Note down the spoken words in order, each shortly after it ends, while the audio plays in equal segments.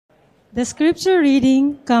The scripture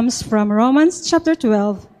reading comes from Romans chapter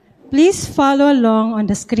 12. Please follow along on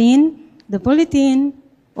the screen, the bulletin,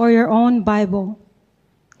 or your own Bible.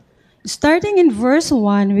 Starting in verse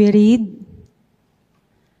 1, we read,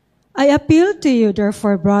 I appeal to you,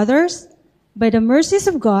 therefore, brothers, by the mercies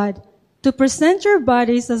of God, to present your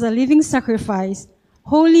bodies as a living sacrifice,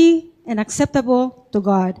 holy and acceptable to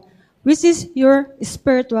God, which is your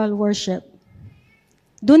spiritual worship.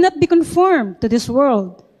 Do not be conformed to this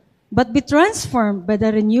world, but be transformed by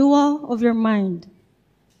the renewal of your mind,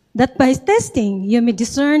 that by testing you may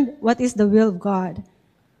discern what is the will of God,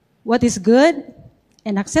 what is good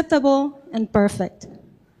and acceptable and perfect.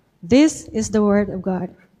 This is the word of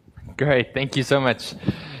God. Great. Thank you so much,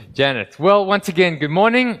 Janet. Well, once again, good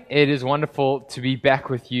morning. It is wonderful to be back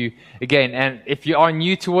with you again. And if you are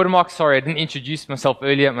new to Watermark, sorry, I didn't introduce myself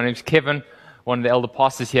earlier. My name is Kevin, one of the elder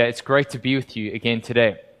pastors here. It's great to be with you again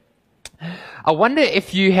today. I wonder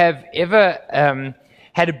if you have ever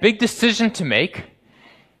had a big decision to make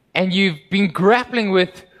and you've been grappling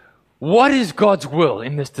with what is God's will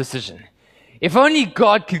in this decision? If only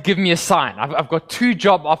God could give me a sign. I've got 2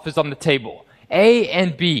 job offers on the table, A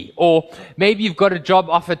and B. Or maybe you've got a job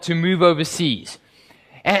offer to move overseas.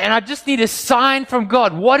 And I just need a sign from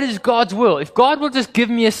God. What is God's will? If God will just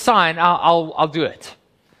give me a sign, I'll do it.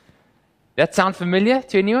 That sound familiar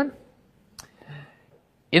to anyone?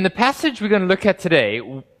 In the passage we're going to look at today,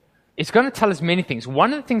 it's going to tell us many things.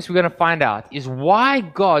 One of the things we're going to find out is why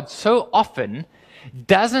God so often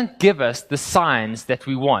doesn't give us the signs that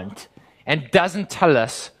we want and doesn't tell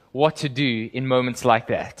us what to do in moments like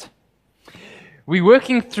that. We're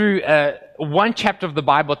working through one chapter of the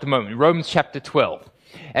Bible at the moment, Romans chapter 12.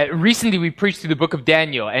 Recently we preached through the book of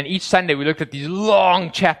Daniel, and each Sunday we looked at these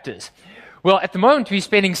long chapters. Well, at the moment we're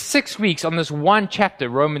spending 6 weeks on this one chapter,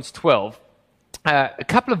 Romans 12. A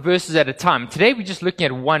couple of verses at a time. Today we're just looking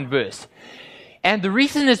at one verse. And the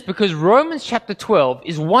reason is because Romans chapter 12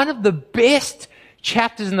 is one of the best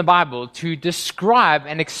chapters in the Bible to describe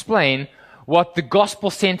and explain what the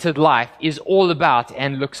gospel-centered life is all about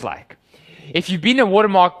and looks like. If you've been at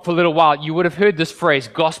Watermark for a little while, you would have heard this phrase,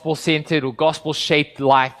 gospel-centered or gospel-shaped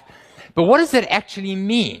life. But what does that actually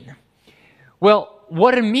mean? Well,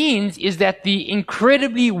 what it means is that the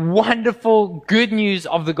incredibly wonderful good news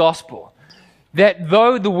of the gospel, that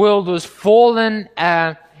though the world was fallen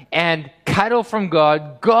and cut off from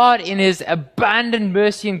God, God in His abundant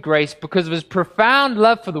mercy and grace, because of His profound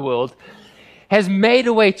love for the world, has made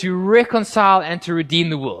a way to reconcile and to redeem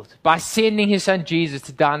the world by sending His Son Jesus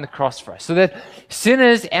to die on the cross for us, so that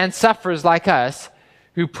sinners and sufferers like us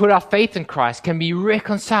who put our faith in Christ can be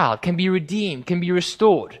reconciled, can be redeemed, can be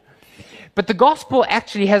restored. But the gospel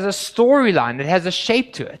actually has a storyline, it has a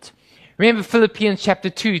shape to it. Remember Philippians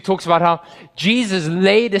chapter 2 talks about how Jesus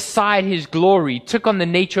laid aside His glory, took on the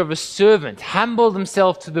nature of a servant, humbled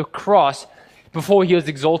Himself to the cross before He was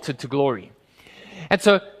exalted to glory. And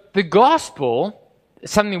so the gospel,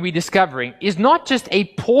 something we're discovering, is not just a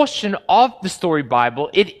portion of the story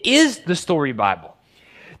Bible, it is the story Bible.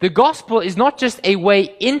 The gospel is not just a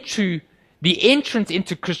way into the entrance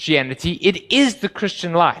into Christianity, it is the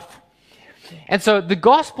Christian life. And so the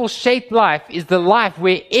gospel-shaped life is the life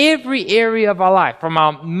where every area of our life, from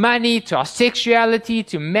our money to our sexuality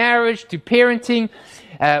to marriage to parenting,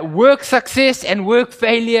 work success and work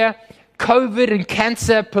failure, COVID and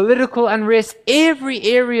cancer, political unrest, every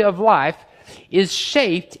area of life is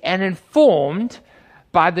shaped and informed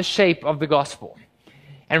by the shape of the gospel.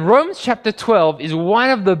 And Romans chapter 12 is one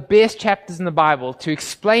of the best chapters in the Bible to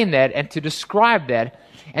explain that and to describe that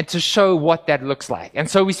and to show what that looks like. And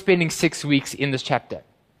so we're spending 6 weeks in this chapter.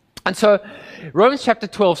 And so Romans chapter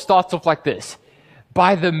 12 starts off like this.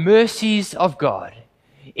 By the mercies of God,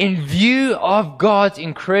 in view of God's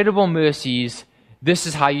incredible mercies, this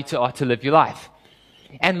is how you are to live your life.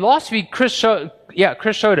 And last week, Chris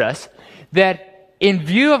showed us that in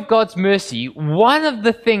view of God's mercy, one of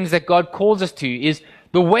the things that God calls us to is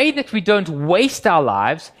the way that we don't waste our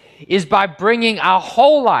lives is by bringing our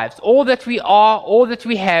whole lives, all that we are, all that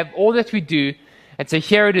we have, all that we do, and say,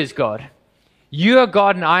 here it is, God. You are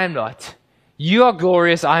God and I am not. You are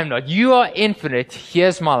glorious, I am not. You are infinite.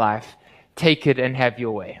 Here's my life. Take it and have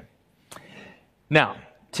your way. Now,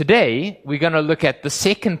 today, we're going to look at the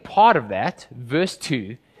second part of that, verse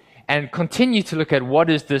 2, and continue to look at what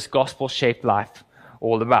is this gospel-shaped life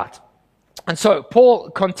all about. And so,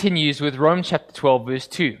 Paul continues with Romans chapter 12, verse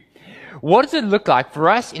 2. What does it look like for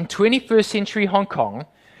us in 21st century Hong Kong,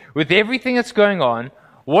 with everything that's going on?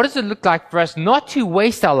 What does it look like for us not to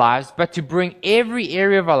waste our lives, but to bring every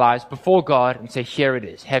area of our lives before God and say, here it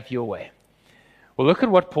is, have your way? Well, look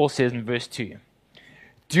at what Paul says in verse 2.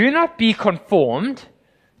 Do not be conformed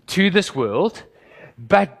to this world,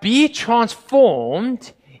 but be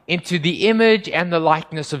transformed into the image and the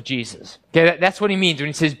likeness of Jesus. Okay, that's what he means when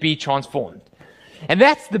he says be transformed. And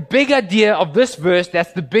that's the big idea of this verse.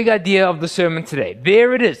 That's the big idea of the sermon today.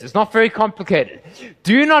 There it is. It's not very complicated.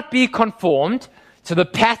 Do not be conformed to the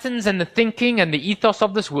patterns and the thinking and the ethos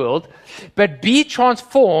of this world, but be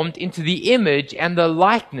transformed into the image and the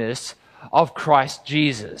likeness of Christ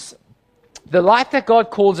Jesus. The life that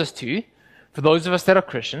God calls us to, for those of us that are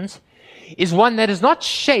Christians, is one that is not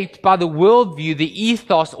shaped by the worldview, the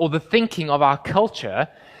ethos, or the thinking of our culture,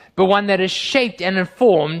 but one that is shaped and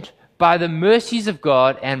informed by the mercies of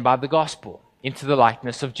God and by the gospel, into the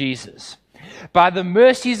likeness of Jesus. By the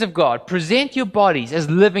mercies of God, present your bodies as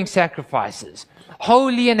living sacrifices,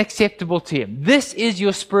 holy and acceptable to Him. This is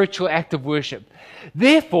your spiritual act of worship.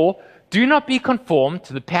 Therefore, do not be conformed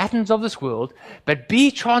to the patterns of this world, but be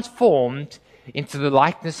transformed into the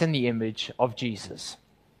likeness and the image of Jesus.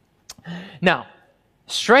 Now,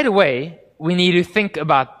 straight away, we need to think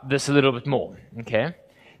about this a little bit more, okay?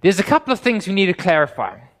 There's a couple of things we need to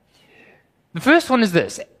clarify. The first one is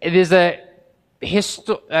this. There's a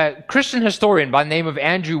Christian historian by the name of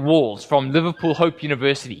Andrew Walls from Liverpool Hope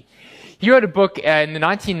University. He wrote a book in the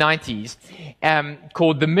 1990s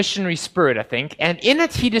called The Missionary Spirit, I think, and in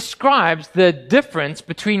it he describes the difference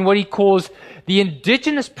between what he calls the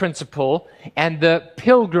indigenous principle and the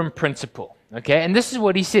pilgrim principle, okay? And this is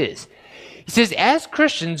what he says. He says, as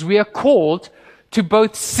Christians, we are called to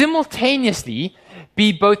both simultaneously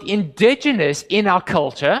be both indigenous in our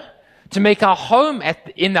culture, to make our home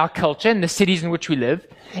in our culture, in the cities in which we live,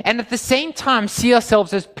 and at the same time see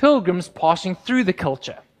ourselves as pilgrims passing through the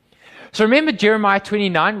culture. So remember Jeremiah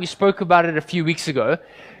 29, we spoke about it a few weeks ago.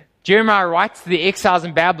 Jeremiah writes to the exiles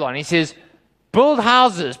in Babylon. He says, build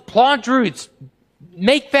houses, plant roots,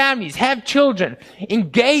 make families, have children,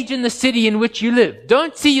 engage in the city in which you live.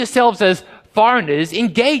 Don't see yourselves as foreigners,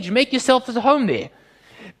 engage, make yourself as a home there.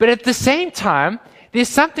 But at the same time, there's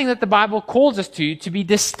something that the Bible calls us to be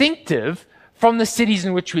distinctive from the cities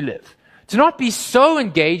in which we live. To not be so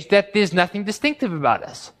engaged that there's nothing distinctive about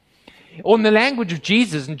us. Or in the language of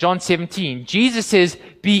Jesus in John 17, Jesus says,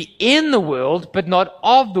 be in the world, but not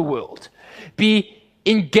of the world. Be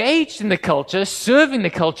engaged in the culture, serving the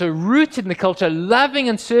culture, rooted in the culture, loving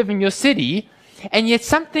and serving your city, and yet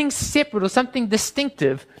something separate or something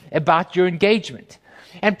distinctive about your engagement.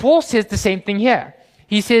 And Paul says the same thing here.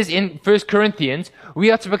 He says in 1 Corinthians,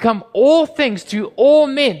 we are to become all things to all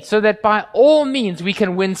men, so that by all means we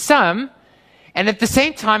can win some. And at the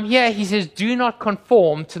same time here, he says, do not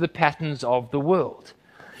conform to the patterns of the world.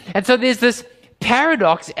 And so there's this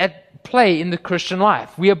paradox at play in the Christian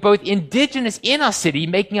life. We are both indigenous in our city,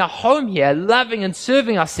 making our home here, loving and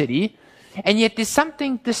serving our city, and yet there's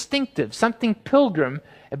something distinctive, something pilgrim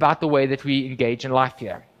about the way that we engage in life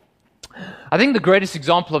here. I think the greatest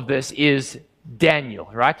example of this is Daniel,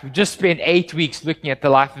 right? We've just spent 8 weeks looking at the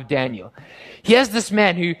life of Daniel. Here's this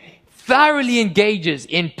man who thoroughly engages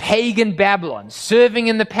in pagan Babylon, serving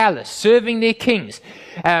in the palace, serving their kings,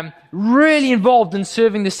 really involved in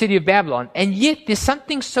serving the city of Babylon, and yet there's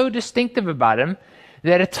something so distinctive about him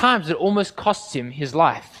that at times it almost costs him his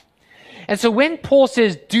life. And so when Paul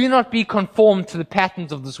says, do not be conformed to the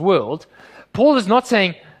patterns of this world, Paul is not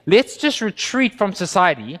saying, let's just retreat from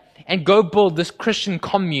society and go build this Christian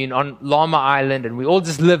commune on Lama Island and we all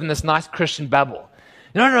just live in this nice Christian bubble.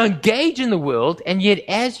 No, engage in the world, and yet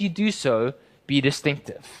as you do so, be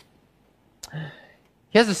distinctive.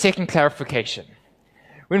 Here's the second clarification.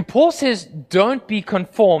 When Paul says, don't be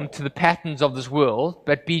conformed to the patterns of this world,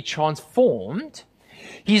 but be transformed,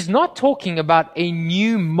 he's not talking about a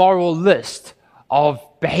new moral list of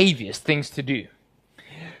behaviors, things to do.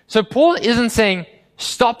 So Paul isn't saying,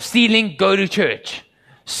 stop stealing, go to church.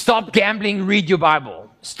 Stop gambling, read your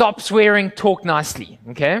Bible. Stop swearing, talk nicely.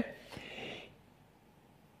 Okay?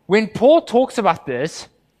 When Paul talks about this,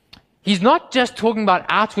 he's not just talking about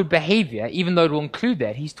outward behavior, even though it will include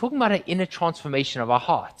that. He's talking about an inner transformation of our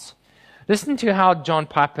hearts. Listen to how John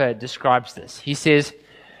Piper describes this. He says,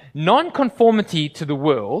 non-conformity to the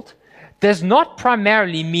world does not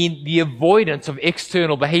primarily mean the avoidance of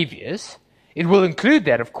external behaviors. It will include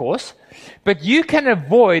that, of course, but you can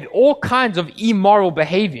avoid all kinds of immoral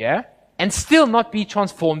behavior and still not be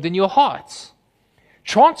transformed in your hearts.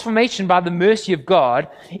 Transformation by the mercy of God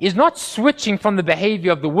is not switching from the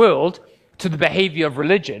behavior of the world to the behavior of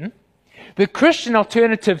religion. The Christian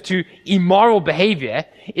alternative to immoral behavior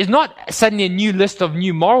is not suddenly a new list of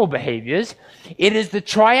new moral behaviors. It is the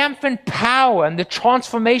triumphant power and the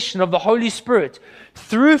transformation of the Holy Spirit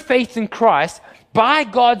through faith in Christ by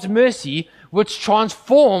God's mercy, which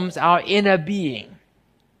transforms our inner being.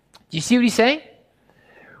 Do you see what he's saying?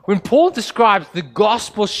 When Paul describes the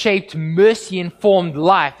gospel-shaped, mercy-informed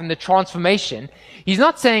life and the transformation, he's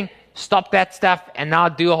not saying, stop that stuff and now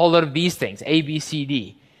do a whole lot of these things, A, B, C,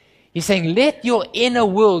 D. He's saying, let your inner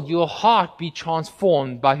world, your heart be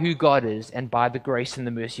transformed by who God is and by the grace and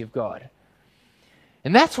the mercy of God.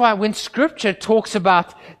 And that's why when Scripture talks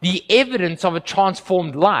about the evidence of a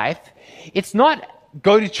transformed life, it's not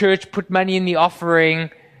go to church, put money in the offering,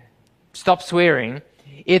 stop swearing.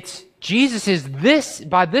 It's Jesus says,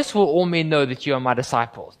 by this will all men know that you are my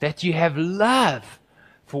disciples, that you have love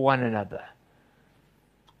for one another.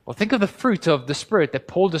 Well, think of the fruit of the Spirit that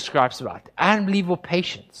Paul describes about. Unbelievable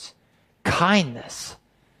patience, kindness,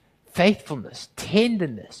 faithfulness,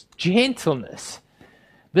 tenderness, gentleness.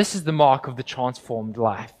 This is the mark of the transformed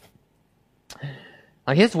life.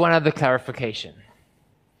 Now, here's one other clarification.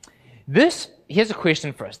 Here's a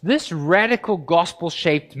question for us. This radical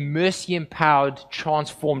gospel-shaped, mercy-empowered,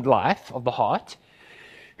 transformed life of the heart,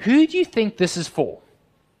 who do you think this is for?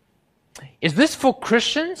 Is this for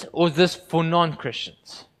Christians or is this for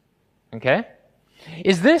non-Christians? Okay?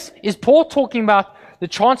 Is Paul talking about the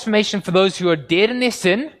transformation for those who are dead in their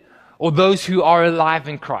sin or those who are alive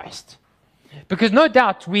in Christ? Because no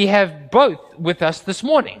doubt we have both with us this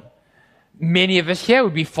morning. Many of us here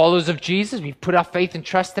would be followers of Jesus. We've put our faith and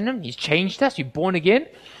trust in Him. He's changed us. We're born again.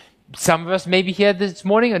 Some of us maybe here this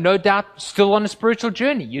morning are no doubt still on a spiritual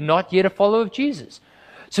journey. You're not yet a follower of Jesus.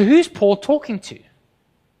 So who's Paul talking to?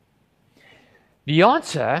 The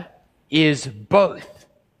answer is both.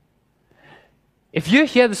 If you're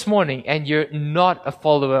here this morning and you're not a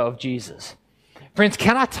follower of Jesus, friends,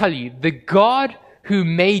 can I tell you, the God who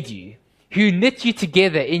made you, who knit you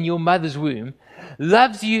together in your mother's womb,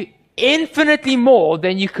 loves you infinitely more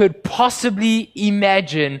than you could possibly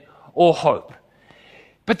imagine or hope.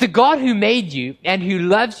 But the God who made you and who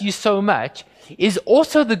loves you so much is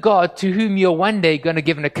also the God to whom you're one day going to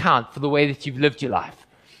give an account for the way that you've lived your life.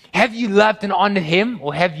 Have you loved and honored Him,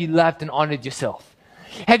 or have you loved and honored yourself?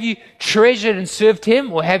 Have you treasured and served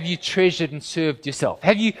Him, or have you treasured and served yourself?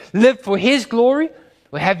 Have you lived for His glory,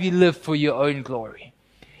 or have you lived for your own glory?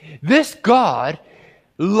 This God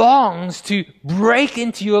longs to break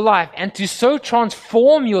into your life and to so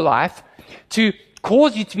transform your life to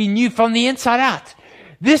cause you to be new from the inside out.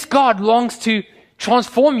 This God longs to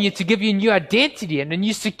transform you to give you a new identity and a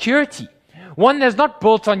new security. One that's not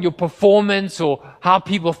built on your performance or how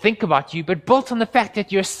people think about you, but built on the fact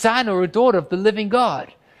that you're a son or a daughter of the living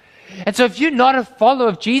God. And so if you're not a follower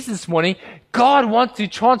of Jesus this morning, God wants to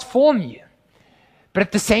transform you. But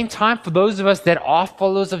at the same time, for those of us that are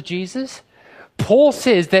followers of Jesus, Paul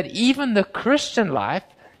says that even the Christian life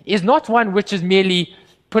is not one which is merely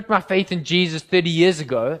put my faith in Jesus 30 years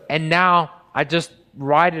ago and now I just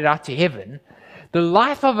ride it out to heaven. The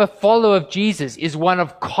life of a follower of Jesus is one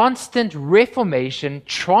of constant reformation,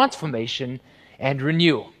 transformation, and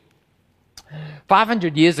renewal.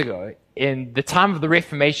 500 years ago, in the time of the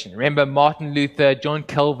Reformation, remember Martin Luther, John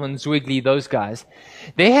Calvin, Zwingli, those guys,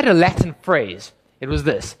 they had a Latin phrase. It was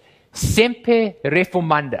this: semper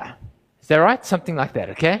reformanda. Is that right? Something like that,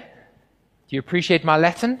 okay? Do you appreciate my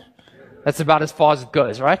Latin? That's about as far as it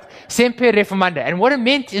goes, right? Semper reformanda. And what it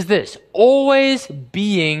meant is this: always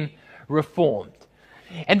being reformed.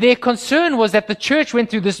 And their concern was that the church went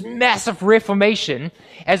through this massive reformation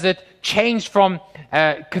as it changed from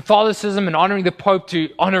Catholicism and honoring the Pope to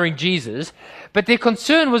honoring Jesus. But their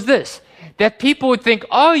concern was this: that people would think,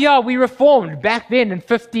 oh yeah, we reformed back then in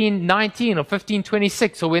 1519 or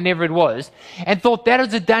 1526 or whenever it was, and thought that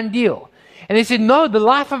was a done deal. And they said, no, the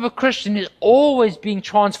life of a Christian is always being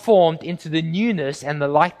transformed into the newness and the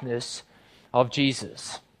likeness of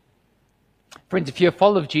Jesus. Friends, if you're a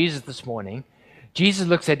follower of Jesus this morning, Jesus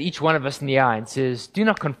looks at each one of us in the eye and says, do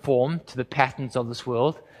not conform to the patterns of this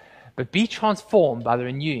world, but be transformed by the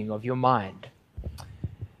renewing of your mind.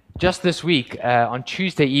 Just this week, on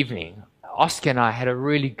Tuesday evening, Oscar and I had a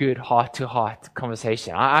really good heart-to-heart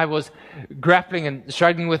conversation. I was grappling and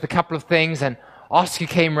struggling with a couple of things, and Oscar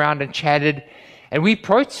came around and chatted, and we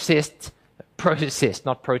processed some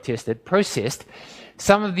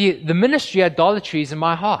of the ministry idolatries in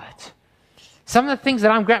my heart. Some of the things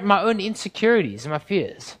that I'm grappling, my own insecurities and my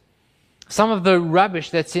fears. Some of the rubbish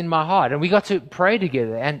that's in my heart. And we got to pray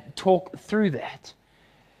together and talk through that.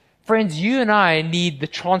 Friends, you and I need the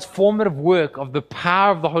transformative work of the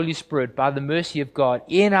power of the Holy Spirit by the mercy of God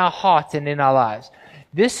in our hearts and in our lives.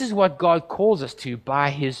 This is what God calls us to by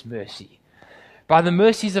His mercy. By the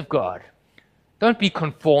mercies of God. Don't be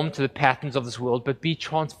conformed to the patterns of this world, but be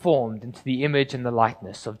transformed into the image and the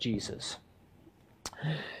likeness of Jesus.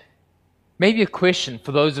 Maybe a question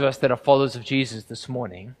for those of us that are followers of Jesus this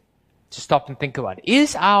morning to stop and think about.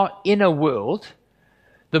 Is our inner world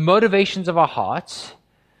the motivations of our hearts,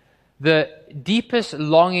 the deepest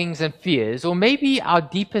longings and fears, or maybe our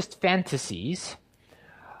deepest fantasies,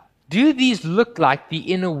 do these look like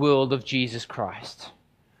the inner world of Jesus Christ?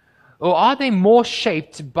 Or are they more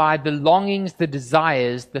shaped by the longings, the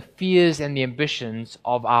desires, the fears, and the ambitions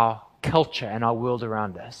of our culture and our world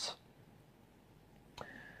around us?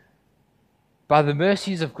 By the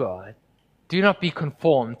mercies of God, do not be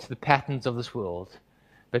conformed to the patterns of this world,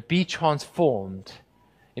 but be transformed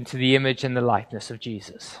into the image and the likeness of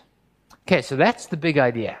Jesus. Okay, so that's the big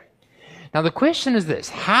idea. Now the question is this: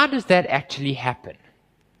 how does that actually happen?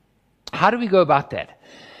 How do we go about that?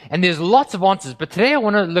 And there's lots of answers, but today I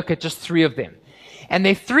want to look at just 3 of them. And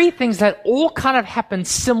they're 3 things that all kind of happen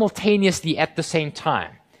simultaneously at the same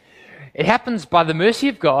time. It happens by the mercy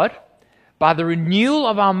of God, by the renewal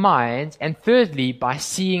of our minds, and thirdly, by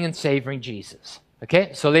seeing and savoring Jesus.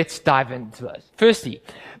 Okay, so let's dive into those. Firstly,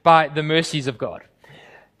 by the mercies of God.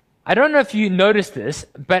 I don't know if you noticed this,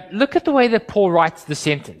 but look at the way that Paul writes the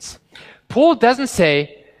sentence. Paul doesn't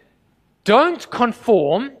say, don't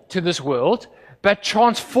conform to this world, but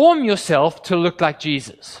transform yourself to look like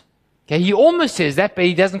Jesus. Okay, he almost says that, but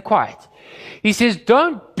he doesn't quite. He says,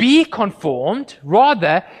 don't be conformed,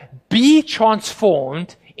 rather be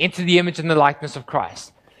transformed into the image and the likeness of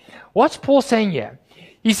Christ. What's Paul saying here?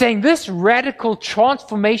 He's saying this radical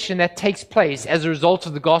transformation that takes place as a result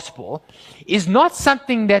of the gospel is not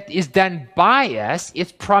something that is done by us,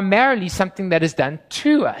 it's primarily something that is done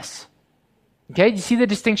to us. Okay, do you see the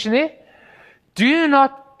distinction there? Do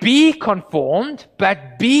not be conformed,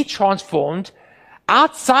 but be transformed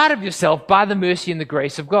outside of yourself by the mercy and the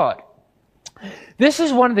grace of God. This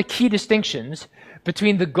is one of the key distinctions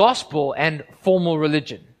between the gospel and formal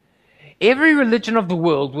religion. Every religion of the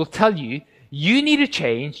world will tell you, you need to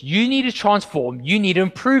change, you need to transform, you need to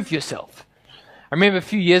improve yourself. I remember a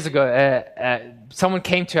few years ago, someone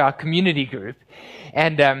came to our community group,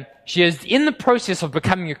 and she was in the process of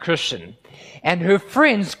becoming a Christian. And her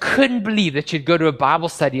friends couldn't believe that she'd go to a Bible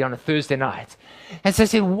study on a Thursday night. And so I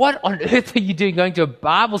said, what on earth are you doing going to a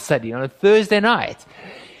Bible study on a Thursday night?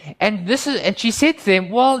 And she said to them,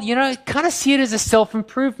 well, kind of see it as a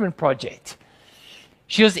self-improvement project.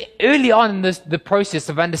 She was early on in the process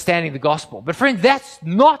of understanding the gospel. But friends, that's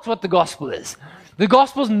not what the gospel is. The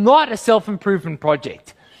gospel is not a self-improvement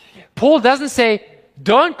project. Paul doesn't say,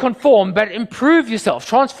 don't conform, but improve yourself,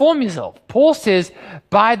 transform yourself. Paul says,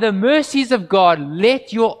 by the mercies of God,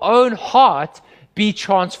 let your own heart be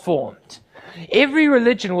transformed. Every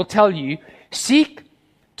religion will tell you, seek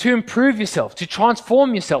to improve yourself, to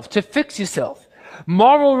transform yourself, to fix yourself.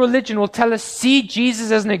 Moral religion will tell us, see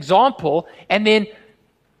Jesus as an example, and then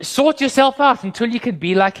sort yourself out until you can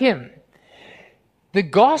be like him. The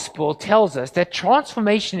gospel tells us that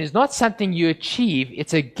transformation is not something you achieve,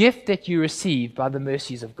 it's a gift that you receive by the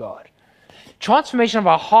mercies of God. Transformation of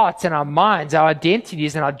our hearts and our minds, our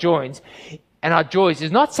identities and our joys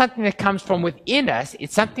is not something that comes from within us,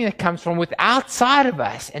 it's something that comes from outside of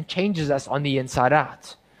us and changes us on the inside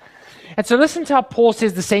out. And so listen to how Paul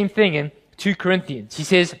says the same thing in 2 Corinthians. He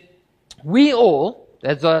says, we all,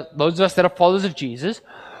 those of us that are followers of Jesus,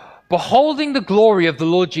 beholding the glory of the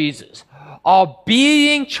Lord Jesus, are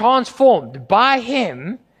being transformed by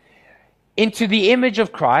him into the image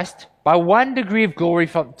of Christ by one degree of glory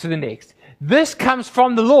to the next. This comes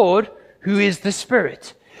from the Lord, who is the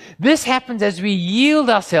Spirit. This happens as we yield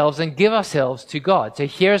ourselves and give ourselves to God. So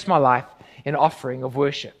here's my life, an offering of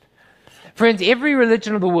worship. Friends, every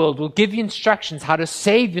religion of the world will give you instructions how to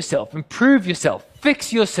save yourself, improve yourself,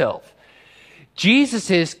 fix yourself. Jesus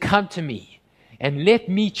says, come to me and let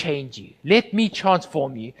me change you. Let me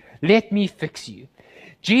transform you. Let me fix you.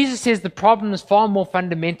 Jesus says the problem is far more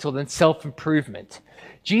fundamental than self-improvement.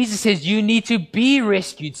 Jesus says you need to be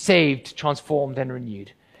rescued, saved, transformed, and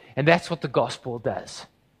renewed. And that's what the gospel does.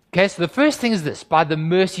 Okay, so the first thing is this, by the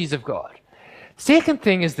mercies of God. Second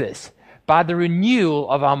thing is this, by the renewal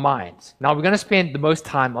of our minds. Now we're going to spend the most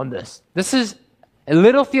time on this. This is a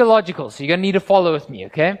little theological, so you're going to need to follow with me,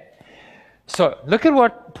 okay? So look at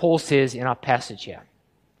what Paul says in our passage here.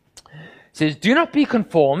 It says, do not be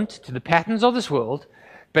conformed to the patterns of this world,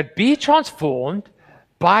 but be transformed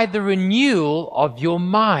by the renewal of your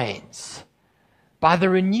minds. By the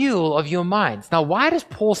renewal of your minds. Now, why does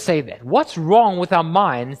Paul say that? What's wrong with our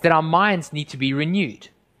minds that our minds need to be renewed?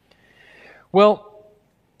 Well,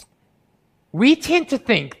 we tend to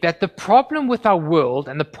think that the problem with our world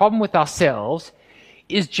and the problem with ourselves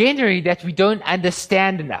is generally that we don't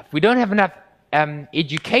understand enough. We don't have enough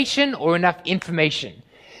education or enough information.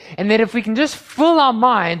 And that if we can just fill our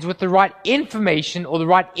minds with the right information or the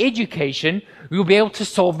right education, we'll be able to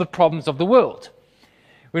solve the problems of the world.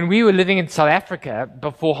 when we were living in South Africa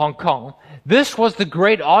before Hong Kong, this was the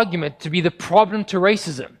great argument to be the problem to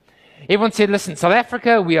racism. Everyone said, listen, South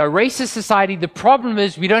Africa, we are a racist society. The problem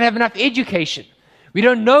is we don't have enough education. We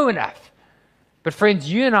don't know enough. But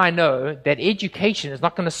friends, you and I know that education is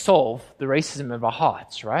not going to solve the racism of our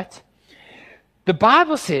hearts, right? The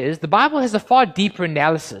Bible says, the Bible has a far deeper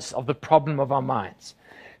analysis of the problem of our minds.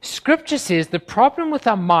 Scripture says the problem with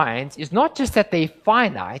our minds is not just that they're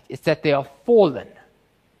finite, it's that they are fallen.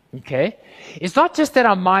 Okay? It's not just that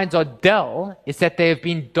our minds are dull, it's that they have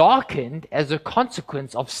been darkened as a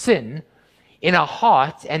consequence of sin in our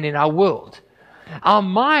hearts and in our world. Our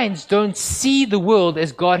minds don't see the world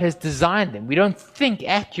as God has designed them. We don't think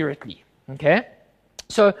accurately. Okay?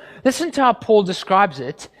 So listen to how Paul describes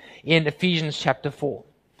it in Ephesians chapter 4.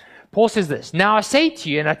 Paul says this, "Now I say to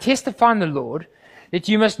you, and I testify in the Lord, that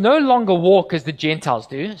you must no longer walk as the Gentiles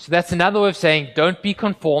do." So that's another way of saying, don't be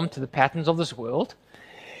conformed to the patterns of this world.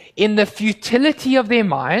 "In the futility of their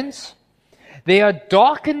minds, they are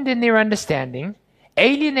darkened in their understanding,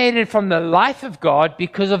 alienated from the life of God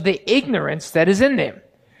because of the ignorance that is in them,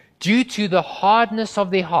 due to the hardness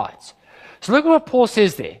of their hearts." So look at what Paul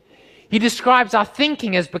says there. He describes our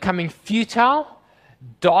thinking as becoming futile,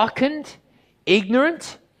 darkened,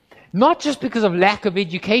 ignorant, not just because of lack of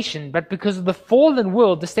education, but because of the fallen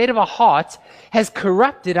world. The state of our hearts has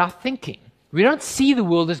corrupted our thinking. We don't see the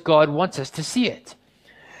world as God wants us to see it.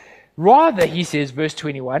 Rather, he says, verse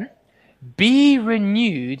 21, "Be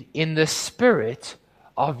renewed in the spirit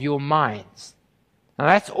of your minds." Now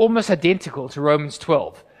that's almost identical to Romans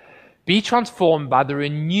 12. Be transformed by the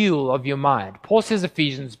renewal of your mind. Paul says,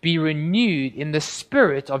 Ephesians, be renewed in the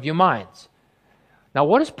spirit of your minds. Now,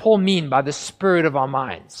 what does Paul mean by the spirit of our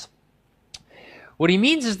minds? What he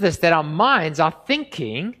means is this, that our minds, our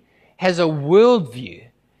thinking, has a worldview.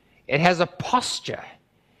 It has a posture.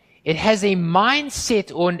 It has a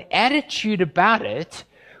mindset or an attitude about it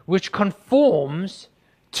which conforms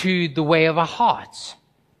to the way of our hearts.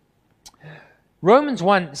 Romans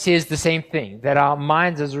 1 says the same thing, that our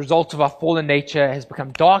minds, as a result of our fallen nature, has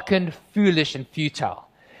become darkened, foolish, and futile.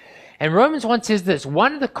 And Romans 1 says this,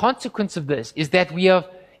 one of the consequences of this is that we have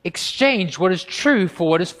exchanged what is true for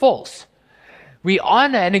what is false. We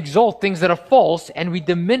honor and exalt things that are false, and we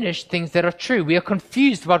diminish things that are true. We are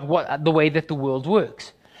confused about the way that the world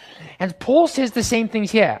works. And Paul says the same things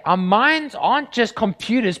here. Our minds aren't just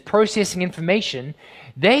computers processing information.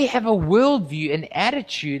 They have a worldview, an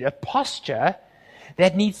attitude, a posture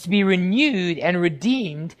that needs to be renewed and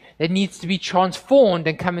redeemed, that needs to be transformed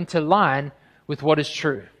and come into line with what is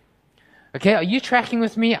true. Okay, are you tracking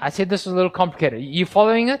with me? I said this was a little complicated. Are you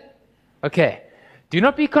following it? Okay. Do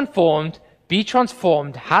not be conformed, be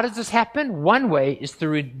transformed. How does this happen? One way is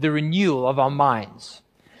through the renewal of our minds.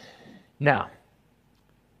 Now,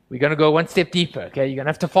 we're going to go one step deeper, okay? You're going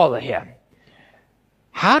to have to follow here.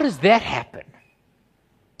 How does that happen?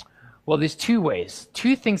 Well, there's two ways,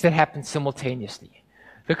 two things that happen simultaneously.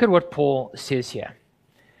 Look at what Paul says here.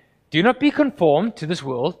 Do not be conformed to this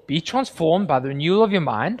world, be transformed by the renewal of your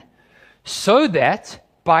mind, so that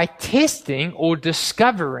by testing or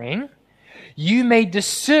discovering, you may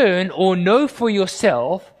discern or know for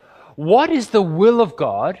yourself what is the will of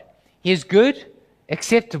God, his good,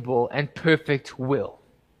 acceptable, and perfect will.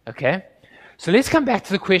 Okay? So let's come back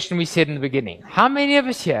to the question we said in the beginning. How many of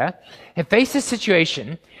us here have faced a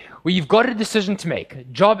situation where you've got a decision to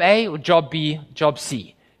make? Job A or job B, job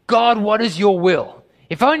C? God, what is your will?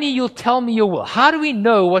 If only you'll tell me your will. How do we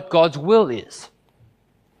know what God's will is?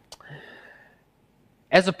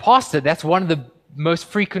 As a pastor, that's one of the most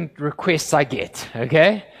frequent requests I get,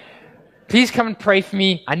 okay? Please come and pray for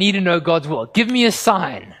me. I need to know God's will. Give me a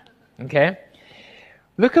sign, okay?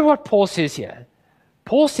 Look at what Paul says here.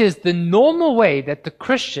 Paul says the normal way that the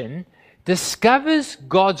Christian discovers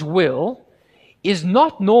God's will is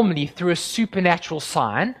not normally through a supernatural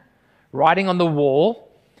sign, writing on the wall,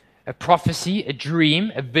 a prophecy, a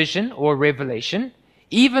dream, a vision, or a revelation,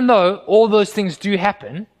 even though all those things do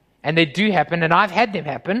happen, and they do happen, and I've had them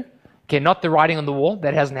happen. Okay, not the writing on the wall,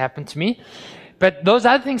 that hasn't happened to me. But those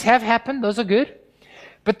other things have happened, those are good.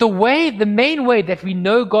 But the main way that we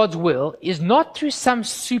know God's will is not through some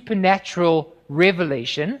supernatural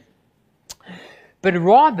revelation, but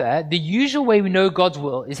rather the usual way we know God's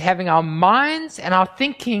will is having our minds and our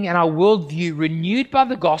thinking and our worldview renewed by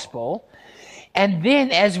the gospel. And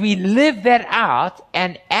then as we live that out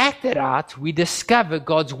and act it out, we discover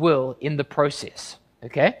God's will in the process.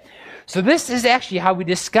 Okay? So this is actually how we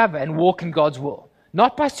discover and walk in God's will.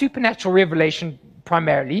 Not by supernatural revelation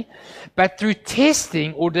primarily, but through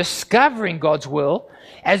testing or discovering God's will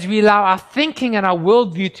as we allow our thinking and our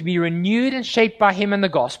worldview to be renewed and shaped by Him and the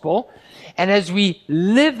gospel. and as we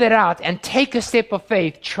live that out and take a step of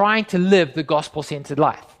faith, trying to live the gospel-centered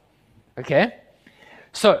life. Okay?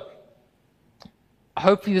 So,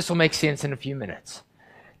 hopefully this will make sense in a few minutes.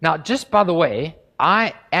 Now, just by the way,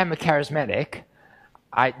 I am a charismatic.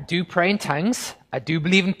 I do pray in tongues. I do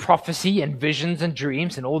believe in prophecy and visions and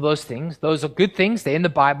dreams and all those things. Those are good things. They're in the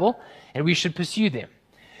Bible, and we should pursue them.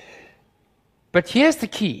 But here's the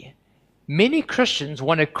key. Many Christians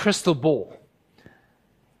want a crystal ball.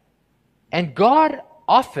 And God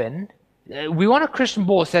often, we want a Christian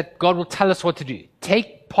ball so that God will tell us what to do.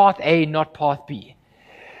 Take path A, not path B.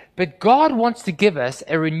 But God wants to give us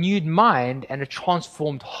a renewed mind and a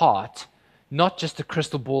transformed heart, not just a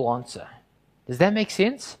crystal ball answer. Does that make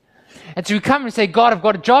sense? And so we come and say, God, I've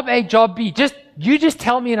got a job A, job B. You just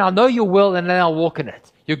tell me and I'll know your will and then I'll walk in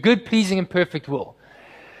it. Your good, pleasing, and perfect will.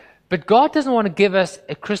 But God doesn't want to give us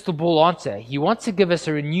a crystal ball answer. He wants to give us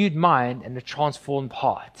a renewed mind and a transformed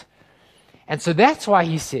heart. And so that's why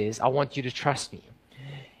he says, I want you to trust me.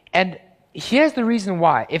 And here's the reason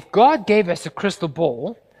why. If God gave us a crystal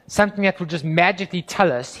ball, something that would just magically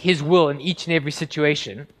tell us his will in each and every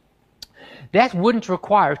situation, that wouldn't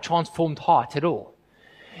require a transformed heart at all.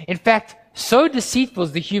 In fact, so deceitful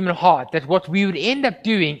is the human heart that what we would end up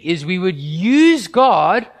doing is we would use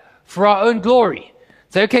God for our own glory.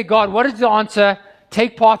 Say, okay, God, what is the answer?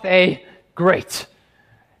 Take path A. Great.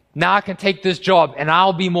 Now I can take this job and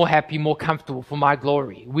I'll be more happy, more comfortable for my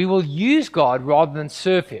glory. We will use God rather than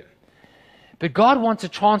serve him. But God wants a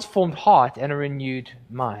transformed heart and a renewed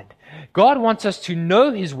mind. God wants us to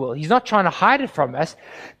know his will. He's not trying to hide it from us,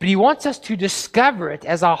 but he wants us to discover it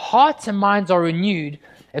as our hearts and minds are renewed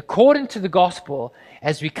according to the gospel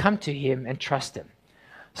as we come to him and trust him.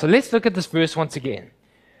 So let's look at this verse once again.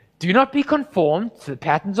 Do not be conformed to the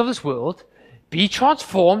patterns of this world. Be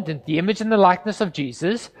transformed into the image and the likeness of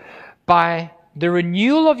Jesus by the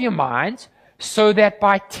renewal of your mind, so that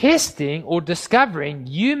by testing or discovering,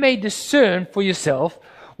 you may discern for yourself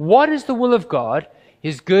what is the will of God,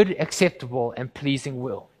 his good, acceptable, and pleasing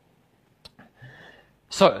will.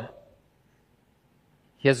 So,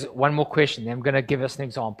 here's one more question. I'm going to give us an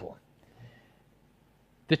example.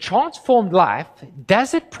 The transformed life,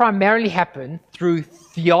 does it primarily happen through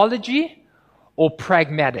theology or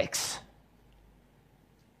pragmatics?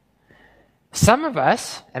 Some of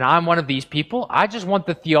us, and I'm one of these people, I just want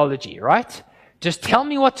the theology, right? Just tell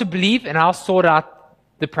me what to believe and I'll sort out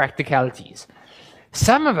the practicalities.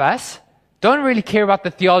 Some of us don't really care about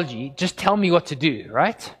the theology, just tell me what to do,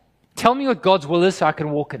 right? Tell me what God's will is so I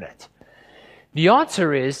can walk in it. The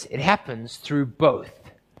answer is, it happens through both.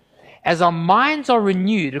 As our minds are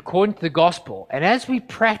renewed according to the gospel, and as we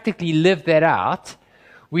practically live that out,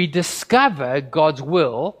 we discover God's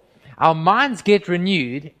will, our minds get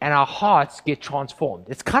renewed, and our hearts get transformed.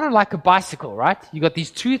 It's kind of like a bicycle, right? You got these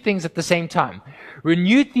two things at the same time.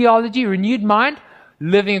 Renewed theology, renewed mind,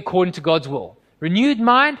 living according to God's will. Renewed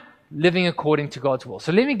mind, living according to God's will.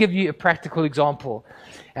 So let me give you a practical example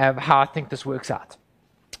of how I think this works out.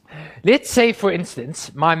 Let's say, for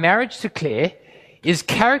instance, my marriage to Claire is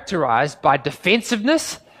characterized by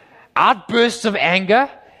defensiveness, outbursts of anger,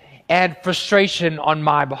 and frustration on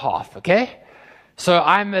my behalf, okay? So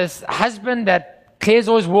I'm a husband that Claire's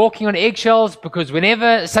always walking on eggshells because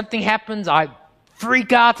whenever something happens, I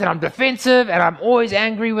freak out and I'm defensive and I'm always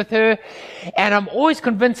angry with her and I'm always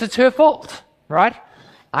convinced it's her fault, right?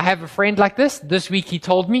 I have a friend like this. This week he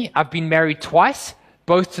told me I've been married twice,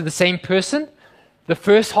 both to the same person. The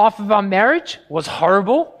first half of our marriage was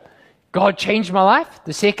horrible. God changed my life.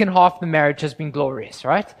 The second half of the marriage has been glorious,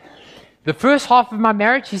 right? The first half of my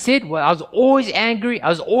marriage, he said, well, I was always angry, I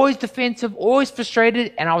was always defensive, always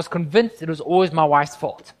frustrated, and I was convinced it was always my wife's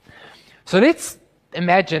fault. So let's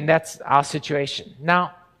imagine that's our situation.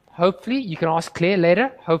 Now, hopefully, you can ask Claire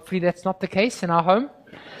later, hopefully that's not the case in our home.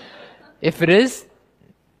 If it is,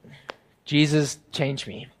 Jesus changed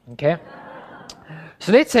me, okay?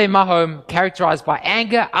 So let's say my home characterized by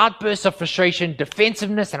anger, outbursts of frustration,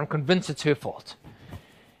 defensiveness, and I'm convinced it's her fault.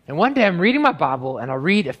 And one day I'm reading my Bible and I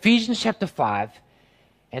read Ephesians chapter 5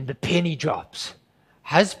 and the penny drops.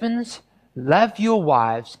 Husbands, love your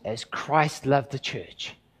wives as Christ loved the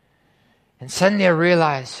church. And suddenly I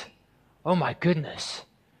realize, oh my goodness,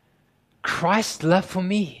 Christ's love for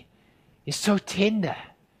me is so tender.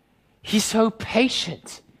 He's so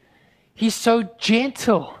patient. He's so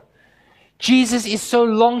gentle. Jesus is so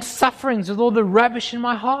long-suffering with all the rubbish in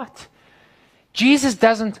my heart. Jesus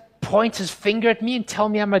doesn't point his finger at me and tell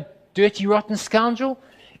me I'm a dirty, rotten scoundrel.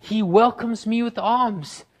 He welcomes me with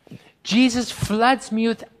arms. Jesus floods me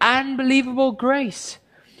with unbelievable grace.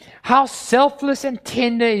 How selfless and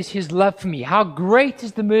tender is his love for me. How great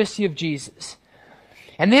is the mercy of Jesus.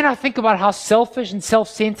 And then I think about how selfish and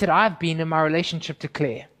self-centered I've been in my relationship to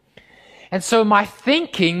Claire. And so my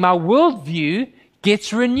thinking, my worldview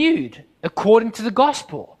gets renewed according to the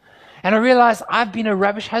gospel. And I realize I've been a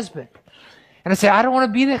rubbish husband. And I say, I don't want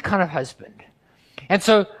to be that kind of husband. And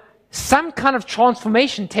so some kind of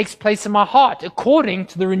transformation takes place in my heart according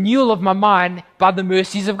to the renewal of my mind by the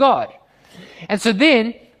mercies of God. And so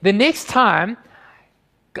then the next time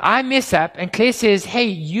I mess up and Claire says, hey,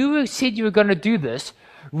 you said you were going to do this,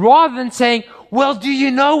 rather than saying, well, do you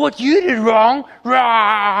know what you did wrong?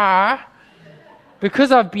 Rah!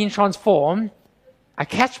 Because I've been transformed, I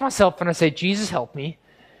catch myself and I say, Jesus, help me.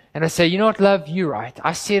 And I say, you know what, love, you're right.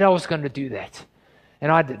 I said I was going to do that.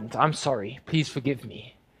 And I didn't. I'm sorry. Please forgive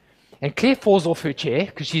me. And Claire falls off her chair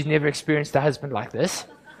because she's never experienced a husband like this.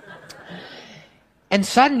 And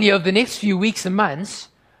suddenly, over the next few weeks and months,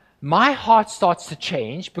 my heart starts to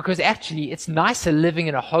change because actually it's nicer living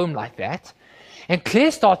in a home like that. And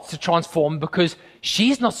Claire starts to transform because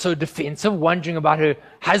she's not so defensive, wondering about her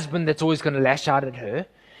husband that's always going to lash out at her.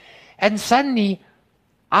 And suddenly,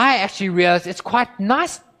 I actually realize it's quite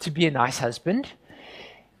nice to be a nice husband.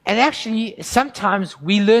 And actually, sometimes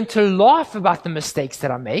we learn to laugh about the mistakes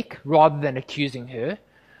that I make rather than accusing her.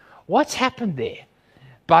 What's happened there?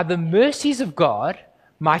 By the mercies of God,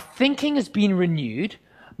 my thinking has been renewed.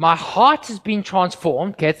 My heart has been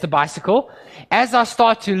transformed. Okay, it's the bicycle. As I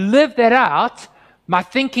start to live that out, my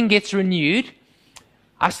thinking gets renewed.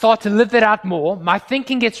 I start to live that out more. My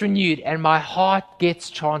thinking gets renewed and my heart gets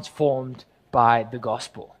transformed by the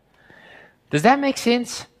gospel. Does that make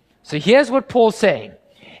sense? So here's what Paul's saying.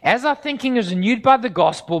 As our thinking is renewed by the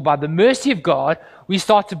gospel, by the mercy of God, we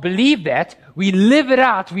start to believe that, we live it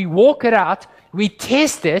out, we walk it out, we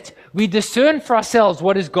test it, we discern for ourselves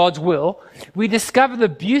what is God's will, we discover the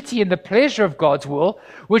beauty and the pleasure of God's will,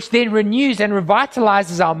 which then renews and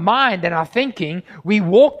revitalizes our mind and our thinking. We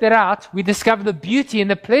walk that out, we discover the beauty and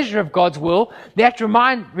the pleasure of God's will, that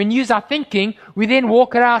renews our thinking, we then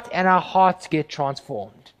walk it out and our hearts get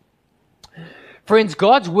transformed. Friends,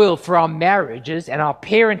 God's will for our marriages and our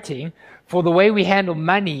parenting, for the way we handle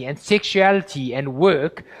money and sexuality and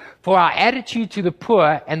work, for our attitude to the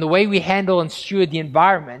poor and the way we handle and steward the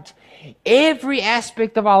environment, every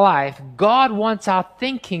aspect of our life, God wants our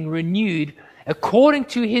thinking renewed according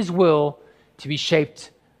to His will to be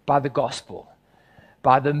shaped by the gospel.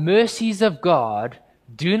 By the mercies of God,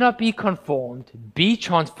 do not be conformed, be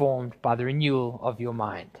transformed by the renewal of your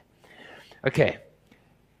mind. Okay,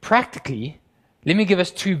 practically, let me give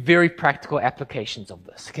us two very practical applications of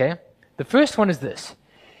this, okay? The first one is this.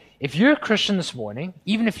 If you're a Christian this morning,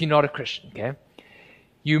 even if you're not a Christian, okay,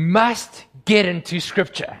 you must get into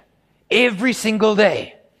Scripture every single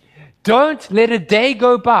day. Don't let a day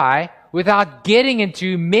go by without getting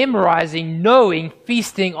into memorizing, knowing,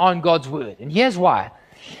 feasting on God's Word. And here's why.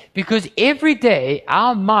 Because every day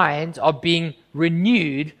our minds are being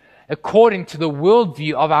renewed according to the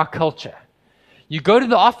worldview of our culture. You go to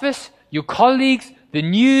the office, your colleagues, the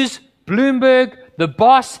news, Bloomberg, the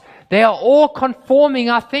boss, they are all conforming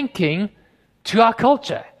our thinking to our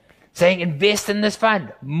culture. Saying, invest in this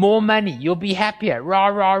fund, more money, you'll be happier, rah,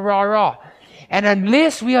 rah, rah, rah. And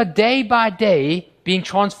unless we are day by day being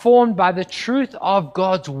transformed by the truth of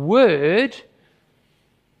God's Word,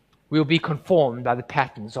 we'll be conformed by the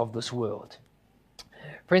patterns of this world.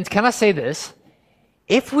 Friends, can I say this?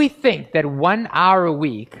 If we think that 1 hour a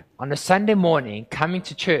week on a Sunday morning coming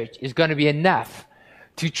to church is going to be enough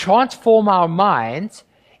to transform our minds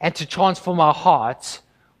and to transform our hearts,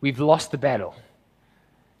 we've lost the battle.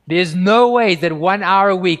 There's no way that 1 hour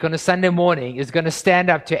a week on a Sunday morning is going to stand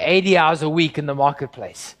up to 80 hours a week in the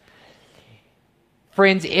marketplace.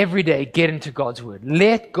 Friends, every day get into God's Word.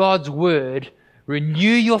 Let God's Word renew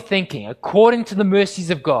your thinking according to the mercies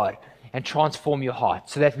of God and transform your heart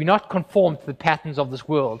so that we're not conformed to the patterns of this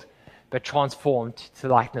world, but transformed to the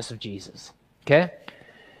likeness of Jesus. Okay?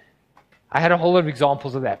 I had a whole lot of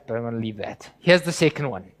examples of that, but I'm going to leave that. Here's the second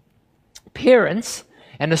one. Parents,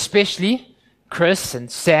 and especially Chris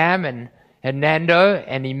and Sam and Nando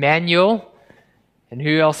and Emmanuel, and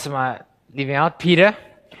who else am I leaving out? Peter.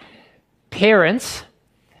 Parents,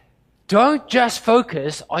 don't just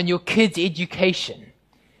focus on your kids' education.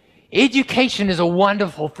 Education is a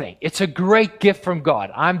wonderful thing. It's a great gift from God.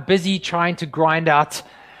 I'm busy trying to grind out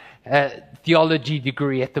a theology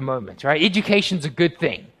degree at the moment, right? Education's a good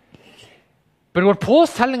thing. But what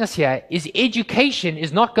Paul's telling us here is education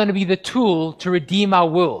is not going to be the tool to redeem our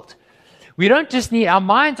world. Our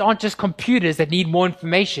minds aren't just computers that need more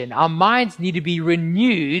information. Our minds need to be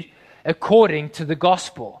renewed according to the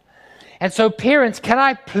gospel. And so parents, can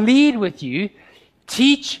I plead with you,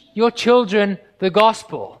 teach your children the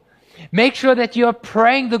gospel. Make sure that you are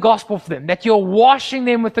praying the gospel for them, that you're washing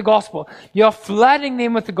them with the gospel, you're flooding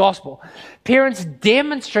them with the gospel. Parents,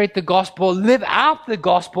 demonstrate the gospel, live out the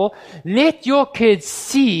gospel. Let your kids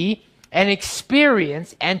see and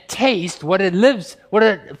experience and taste what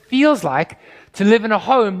it feels like to live in a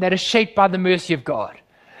home that is shaped by the mercy of God.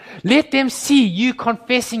 Let them see you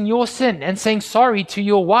confessing your sin and saying sorry to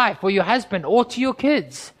your wife or your husband or to your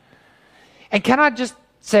kids. And can I just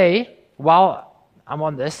say, while I'm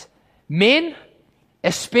on this, men,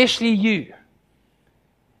 especially you.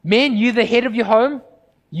 Men, you the head of your home,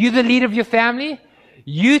 you the leader of your family,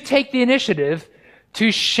 you take the initiative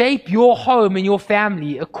to shape your home and your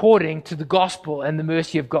family according to the gospel and the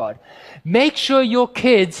mercy of God. Make sure your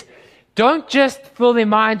kids don't just fill their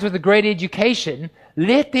minds with a great education,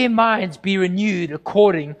 let their minds be renewed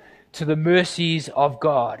according to the mercies of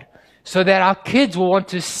God, so that our kids will want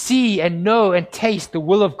to see and know and taste the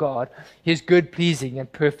will of God, His good, pleasing,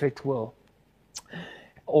 and perfect will,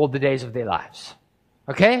 all the days of their lives.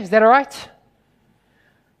 Okay, is that all right?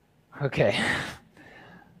 Okay.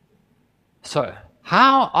 So,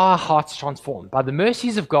 how are hearts transformed? By the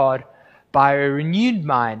mercies of God, by a renewed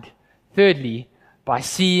mind. Thirdly, by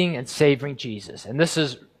seeing and savoring Jesus. And this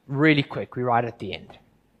is really quick. We're right at the end.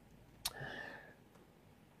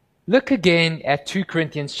 Look again at 2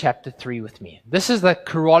 Corinthians chapter 3 with me. This is the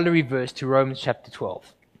corollary verse to Romans chapter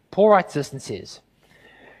 12. Paul writes this and says,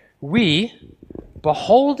 "We,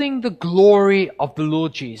 beholding the glory of the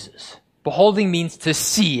Lord Jesus," beholding means to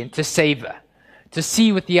see and to savor, to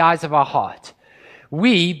see with the eyes of our heart.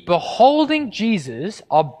 "We, beholding Jesus,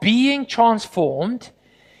 are being transformed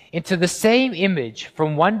into the same image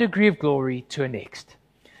from one degree of glory to a next."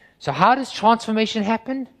 So how does transformation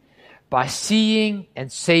happen? By seeing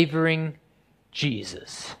and savoring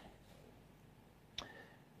Jesus.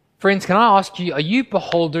 Friends, can I ask you, are you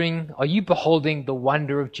beholding the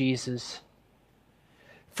wonder of Jesus?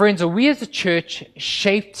 Friends, are we as a church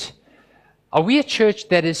are we a church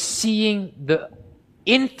that is seeing the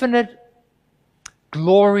infinite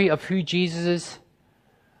glory of who Jesus is?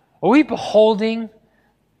 Are we beholding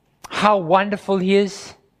how wonderful He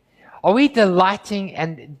is? Are we delighting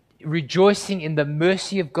and rejoicing in the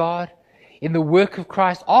mercy of God, in the work of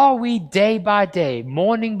Christ? Are we day by day,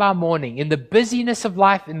 morning by morning, in the busyness of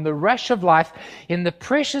life, in the rush of life, in the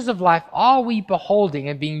pressures of life, are we beholding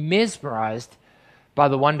and being mesmerized by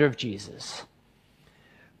the wonder of Jesus?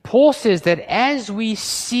 Paul says that as we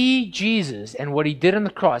see Jesus and what He did on the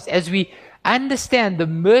cross, as we understand the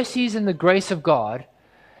mercies and the grace of God,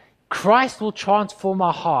 Christ will transform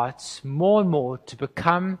our hearts more and more to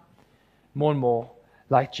become more and more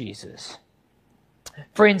like Jesus.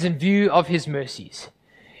 Friends, in view of His mercies,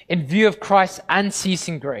 in view of Christ's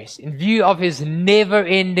unceasing grace, in view of His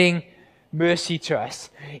never-ending mercy to us,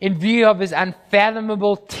 in view of His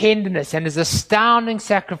unfathomable tenderness and His astounding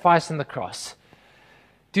sacrifice on the cross,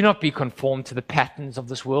 do not be conformed to the patterns of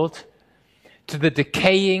this world, to the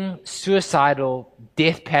decaying, suicidal,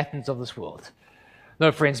 death patterns of this world.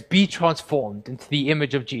 No, friends, be transformed into the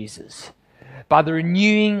image of Jesus by the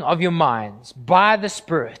renewing of your minds, by the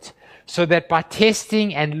Spirit, so that by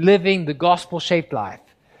testing and living the gospel-shaped life,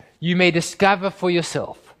 you may discover for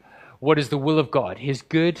yourself what is the will of God, His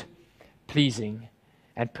good, pleasing,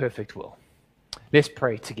 and perfect will. Let's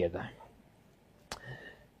pray together.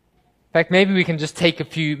 In fact, maybe we can just take a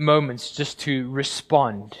few moments just to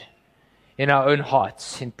respond in our own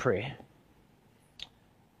hearts in prayer.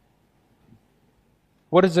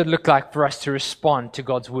 What does it look like for us to respond to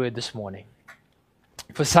God's word this morning?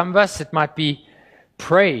 For some of us, it might be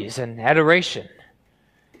praise and adoration.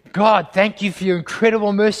 God, thank you for your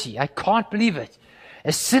incredible mercy. I can't believe it.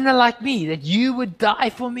 A sinner like me, that you would die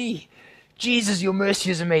for me. Jesus, your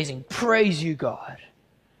mercy is amazing. Praise you, God.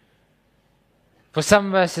 For some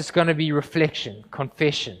of us, it's going to be reflection,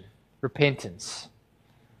 confession, repentance.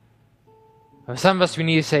 For some of us, we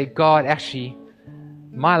need to say, God, actually,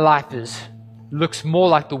 my life looks more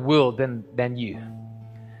like the world than you.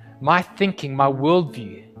 My thinking, my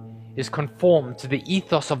worldview is conformed to the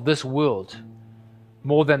ethos of this world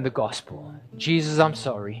more than the gospel. Jesus, I'm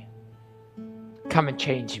sorry. Come and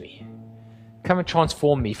change me. Come and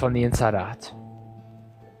transform me from the inside out.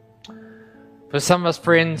 For some of us,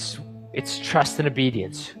 friends, it's trust and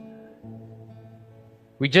obedience.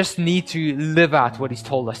 We just need to live out what He's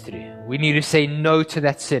told us to do. We need to say no to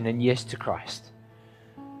that sin and yes to Christ.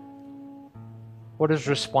 What does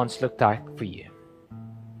response look like for you?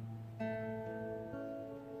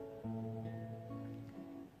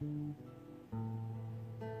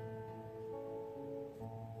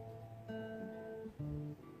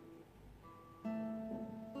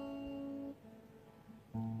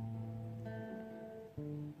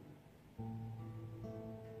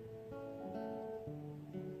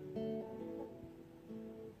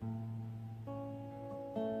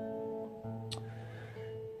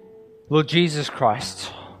 Lord Jesus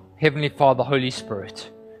Christ, Heavenly Father, Holy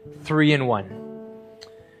Spirit, 3 in 1.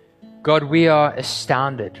 God, we are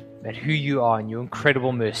astounded at who you are and your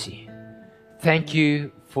incredible mercy. Thank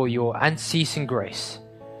you for your unceasing grace,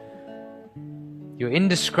 your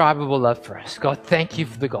indescribable love for us. God, thank you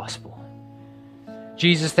for the gospel.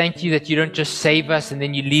 Jesus, thank you that you don't just save us and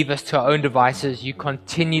then you leave us to our own devices. You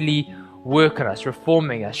continually work on us,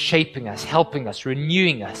 reforming us, shaping us, helping us,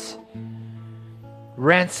 renewing us.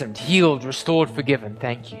 Ransomed, healed, restored, forgiven.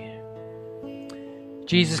 Thank you.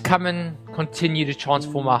 Jesus, come and continue to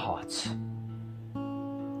transform our hearts.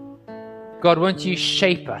 God, won't you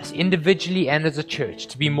shape us individually and as a church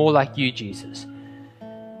to be more like you, Jesus?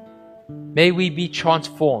 May we be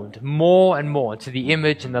transformed more and more into the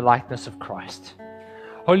image and the likeness of Christ.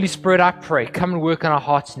 Holy Spirit, I pray, come and work on our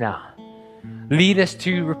hearts now. Lead us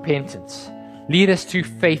to repentance. Lead us to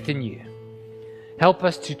faith in you. Help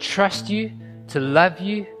us to trust you, to love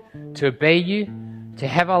you, to obey you, to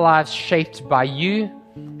have our lives shaped by you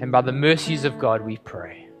and by the mercies of God, we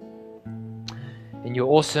pray. In your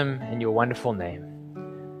awesome and your wonderful name,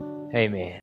 amen.